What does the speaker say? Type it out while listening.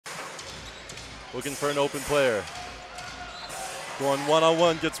looking for an open player. Going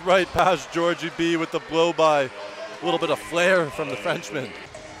one-on-one, gets right past Georgie B with the blow-by. A little bit of flair from the Frenchman.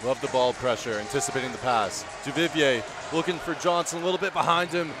 Love the ball pressure, anticipating the pass. Duvivier looking for Johnson, a little bit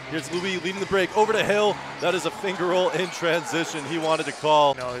behind him. Here's Louis leading the break over to Hill. That is a finger roll in transition he wanted to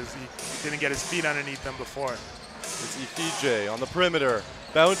call. No, he didn't get his feet underneath him before. It's Ifije on the perimeter.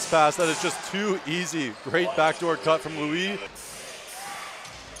 Bounce pass, that is just too easy. Great backdoor cut from Louis.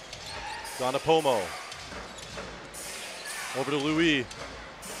 Donapomo. Over to Louis.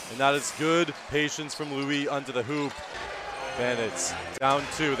 And that is good patience from Louis under the hoop. Bandits down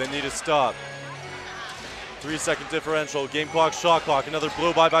 2, they need to stop. 3-second differential, game clock, shot clock, another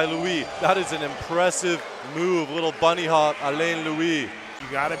blow by Louis. That is an impressive move, little bunny hop, Alain Louis. You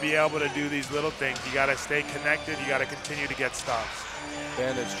gotta be able to do these little things. You gotta stay connected, you gotta continue to get stops.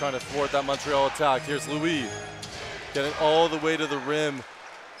 Bandits trying to thwart that Montreal attack. Here's Louis, getting all the way to the rim.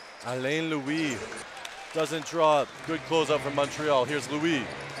 Alain Louis doesn't drop, good closeout from Montreal. Here's Louis.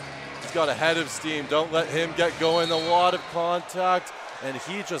 He's got a head of steam. Don't let him get going. A lot of contact, and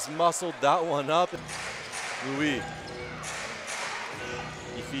he just muscled that one up. Louis.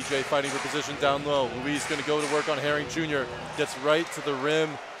 Ifije fighting for position down low. Louis is going to go to work on Herring Jr. Gets right to the rim,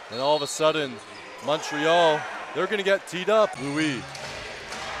 and all of a sudden, Montreal, they're going to get teed up. Louis,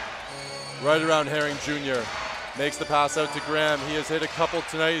 right around Herring Jr. Makes the pass out to Graham. He has hit a couple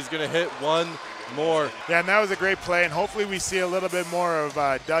tonight. He's going to hit one more. Yeah, and that was a great play, and hopefully we see a little bit more of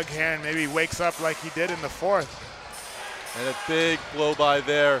Doug Herring. Maybe wakes up like he did in the 4th. And a big blow by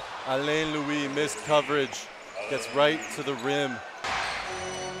there. Alain Louis missed coverage. Gets right to the rim.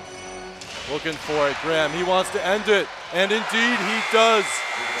 Looking for it. Graham, he wants to end it. And indeed he does.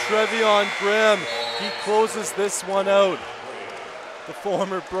 Trevion Graham, he closes this one out. The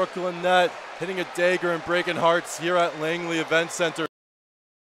former Brooklyn net hitting a dagger and breaking hearts here at Langley Event Center.